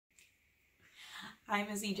Hi,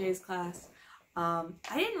 Miss EJ's class. I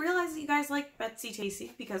didn't realize that you guys liked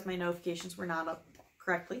Betsy-Tacy because my notifications were not up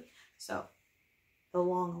correctly. So, the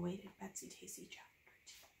long-awaited Betsy-Tacy chapter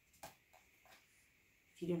 2.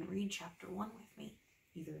 If you didn't read chapter 1 with me,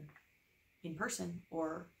 either in person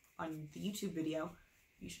or on the YouTube video,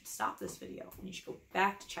 you should stop this video and you should go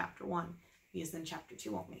back to chapter 1, because then chapter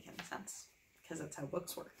 2 won't make any sense, because that's how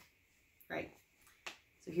books work, right?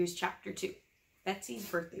 So here's chapter 2, Betsy's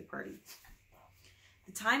birthday party.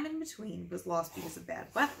 The time in between was lost because of bad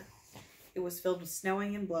weather. It was filled with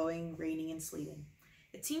snowing and blowing, raining and sleeting.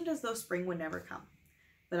 It seemed as though spring would never come.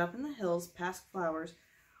 But up in the hills, past flowers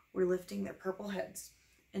were lifting their purple heads,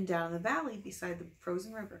 and down in the valley beside the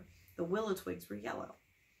frozen river, the willow twigs were yellow.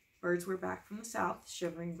 Birds were back from the south,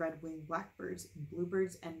 shivering red-winged blackbirds and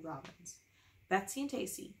bluebirds and robins. Betsy and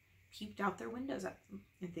Tacy peeped out their windows at them.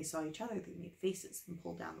 If they saw each other, they made faces and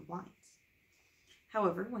pulled down the blinds.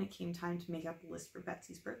 However, when it came time to make up the list for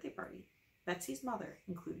Betsy's birthday party, Betsy's mother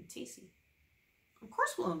included Tacy. "Of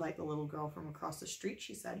course we'll invite the little girl from across the street,"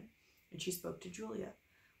 she said, and she spoke to Julia.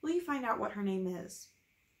 "Will you find out what her name is?"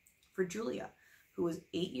 For Julia, who was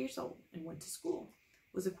 8 years old and went to school,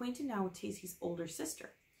 was acquainted now with Tacy's older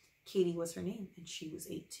sister. Katie was her name, and she was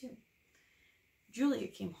 8 too. Julia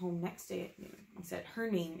came home next day at noon and said, "Her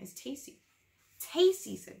name is Tacy."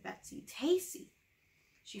 "Tacy," said Betsy, "Tacy."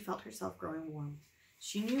 She felt herself growing warm.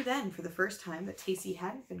 She knew then for the first time that Tacy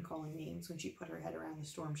hadn't been calling names when she put her head around the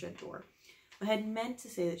storm shed door, but had meant to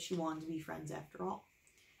say that she wanted to be friends after all.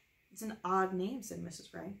 "It's an odd name," said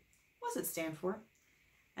Mrs. Ray. "What does it stand for?"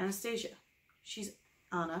 "Anastasia. She's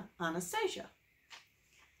Anastasia."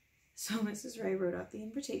 So Mrs. Ray wrote out the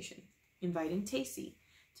invitation, inviting Tacy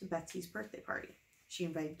to Betsy's birthday party. She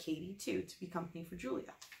invited Katie, too, to be company for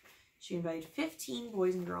Julia. She invited 15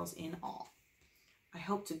 boys and girls in all. "I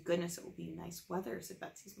hope to goodness it will be nice weather," said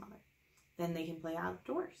Betsy's mother. "Then they can play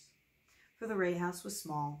outdoors." For the Ray house was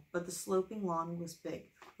small, but the sloping lawn was big,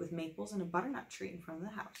 with maples and a butternut tree in front of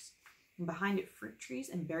the house, and behind it fruit trees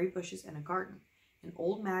and berry bushes and a garden, and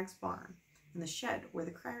old Mag's barn, and the shed where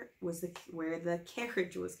the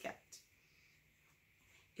carriage was kept.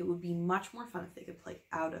 It would be much more fun if they could play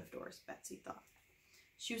out of doors, Betsy thought.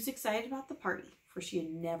 She was excited about the party, for she had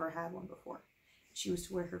never had one before. She was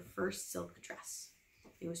to wear her first silk dress.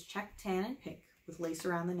 It was checked tan and pink, with lace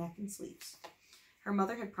around the neck and sleeves. Her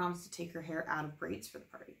mother had promised to take her hair out of braids for the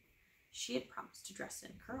party. She had promised to dress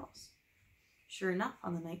it in curls. Sure enough,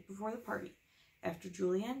 on the night before the party, after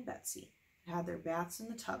Julia and Betsy had had their baths in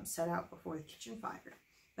the tub set out before the kitchen fire,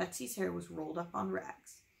 Betsy's hair was rolled up on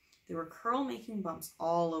rags. There were curl-making bumps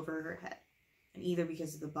all over her head, and either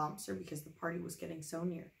because of the bumps or because the party was getting so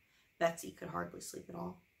near, Betsy could hardly sleep at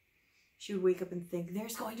all. She would wake up and think,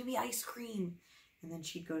 "There's going to be ice cream," and then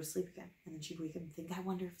she'd go to sleep again, and then she'd wake up and think, "I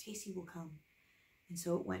wonder if Tacy will come." And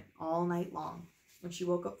so it went all night long. When she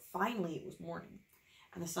woke up, finally it was morning,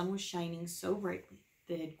 and the sun was shining so brightly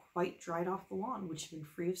that it had quite dried off the lawn, which had been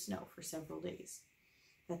free of snow for several days.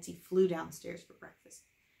 Betsy flew downstairs for breakfast.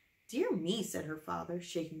 "Dear me," said her father,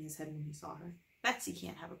 shaking his head when he saw her. "Betsy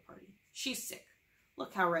can't have a party. She's sick.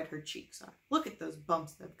 Look how red her cheeks are. Look at those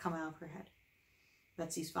bumps that have come out of her head."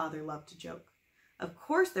 Betsy's father loved to joke. Of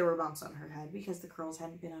course there were bumps on her head because the curls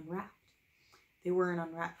hadn't been unwrapped. They weren't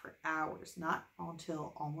unwrapped for hours, not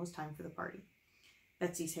until almost time for the party.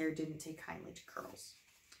 Betsy's hair didn't take kindly to curls,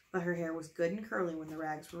 but her hair was good and curly when the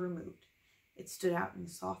rags were removed. It stood out in the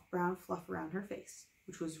soft brown fluff around her face,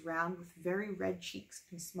 which was round with very red cheeks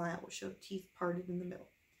and a smile which showed teeth parted in the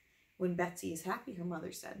middle. "When Betsy is happy," her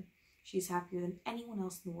mother said, "she is happier than anyone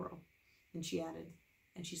else in the world." And she added,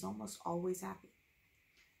 "And she's almost always happy."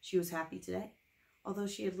 She was happy today, although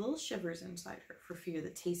she had little shivers inside her for fear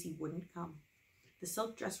that Tacy wouldn't come. The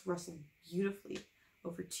silk dress rustled beautifully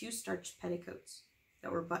over 2 starched petticoats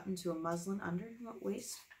that were buttoned to a muslin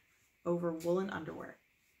underwaist over woolen underwear.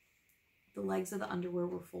 The legs of the underwear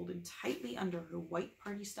were folded tightly under her white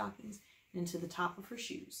party stockings and into the top of her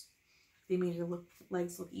shoes. They made her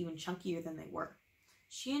legs look even chunkier than they were.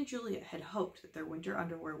 She and Julia had hoped that their winter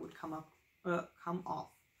underwear would come off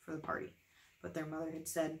for the party, but their mother had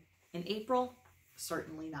said, "In April,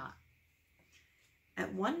 certainly not."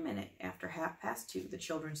 At 1 minute after 2:30, the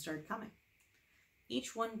children started coming.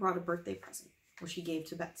 Each one brought a birthday present, which he gave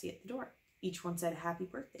to Betsy at the door. Each one said, "Happy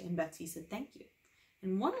birthday," and Betsy said, "Thank you."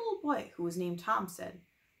 And one little boy, who was named Tom, said,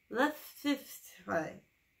 "Let's try."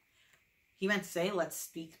 He meant to say, "Let's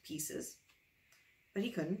speak pieces," but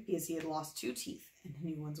he couldn't because he had lost 2 teeth and the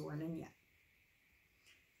new ones weren't in yet.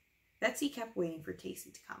 Betsy kept waiting for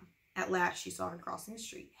Tacy to come. At last she saw her crossing the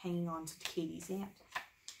street, hanging on to Katie's hand.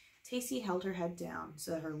 Tacy held her head down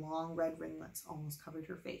so that her long red ringlets almost covered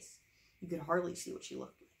her face. You could hardly see what she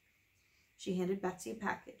looked like. She handed Betsy a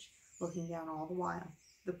package, looking down all the while.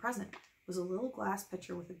 The present was a little glass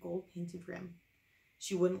pitcher with a gold-painted rim.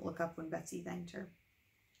 She wouldn't look up when Betsy thanked her.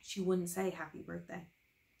 She wouldn't say happy birthday.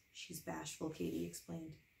 She's bashful, Katie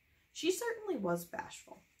explained. She certainly was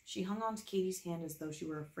bashful. She hung on to Katie's hand as though she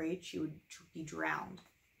were afraid she would be drowned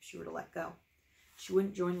if she were to let go. She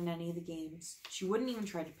wouldn't join in any of the games. She wouldn't even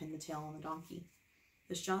try to pin the tail on the donkey.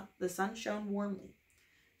 The sun shone warmly,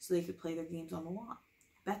 so they could play their games on the lawn.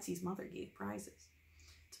 Betsy's mother gave prizes.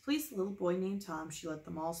 To please the little boy named Tom, she let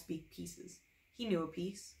them all speak pieces. He knew a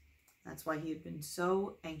piece. That's why he had been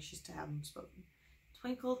so anxious to have them spoken.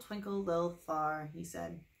 Twinkle, twinkle, little star, he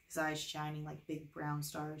said, his eyes shining like big brown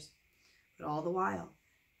stars. But all the while,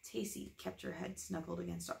 Tacy kept her head snuggled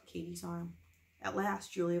against Katie's arm. At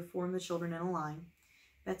last, Julia formed the children in a line.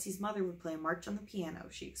 Betsy's mother would play a march on the piano,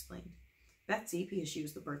 she explained. Betsy, because she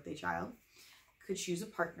was the birthday child, could choose a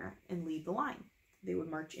partner and lead the line. They would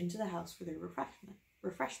march into the house for their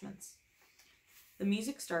refreshments. The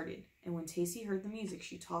music started, and when Tacy heard the music,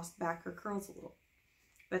 she tossed back her curls a little.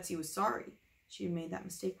 Betsy was sorry. She had made that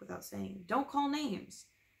mistake without saying, "Don't call names."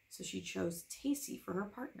 So she chose Tacy for her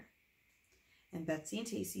partner. And Betsy and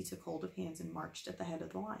Tacy took hold of hands and marched at the head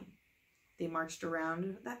of the line. They marched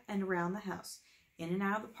around and around the house, in and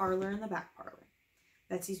out of the parlor and the back parlor.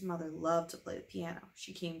 Betsy's mother loved to play the piano.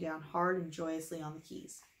 She came down hard and joyously on the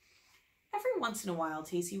keys. Every once in a while,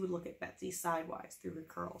 Tacy would look at Betsy sidewise through her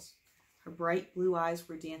curls. Her bright blue eyes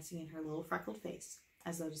were dancing in her little freckled face,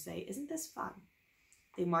 as though to say, "Isn't this fun?"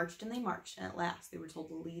 They marched, and at last they were told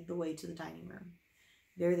to lead the way to the dining room.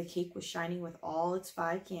 There the cake was shining with all its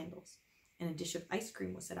 5 candles, and a dish of ice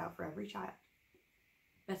cream was set out for every child.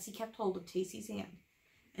 Betsy kept hold of Tacy's hand,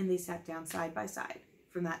 and they sat down side by side.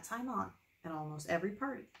 From that time on, at almost every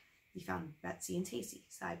party, you found Betsy and Tacy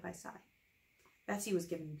side by side. Betsy was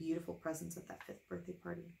given beautiful presents at that 5th birthday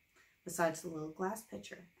party. Besides the little glass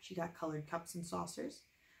pitcher, she got colored cups and saucers,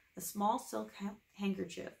 a small silk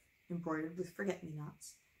handkerchief embroidered with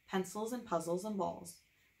forget-me-nots, pencils and puzzles and balls.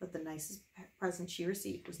 But the nicest present she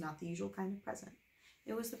received was not the usual kind of present.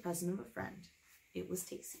 It was the present of a friend. It was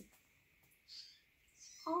Tacy.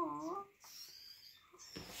 Aww.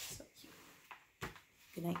 So cute.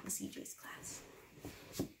 Good night, Miss EJ's class.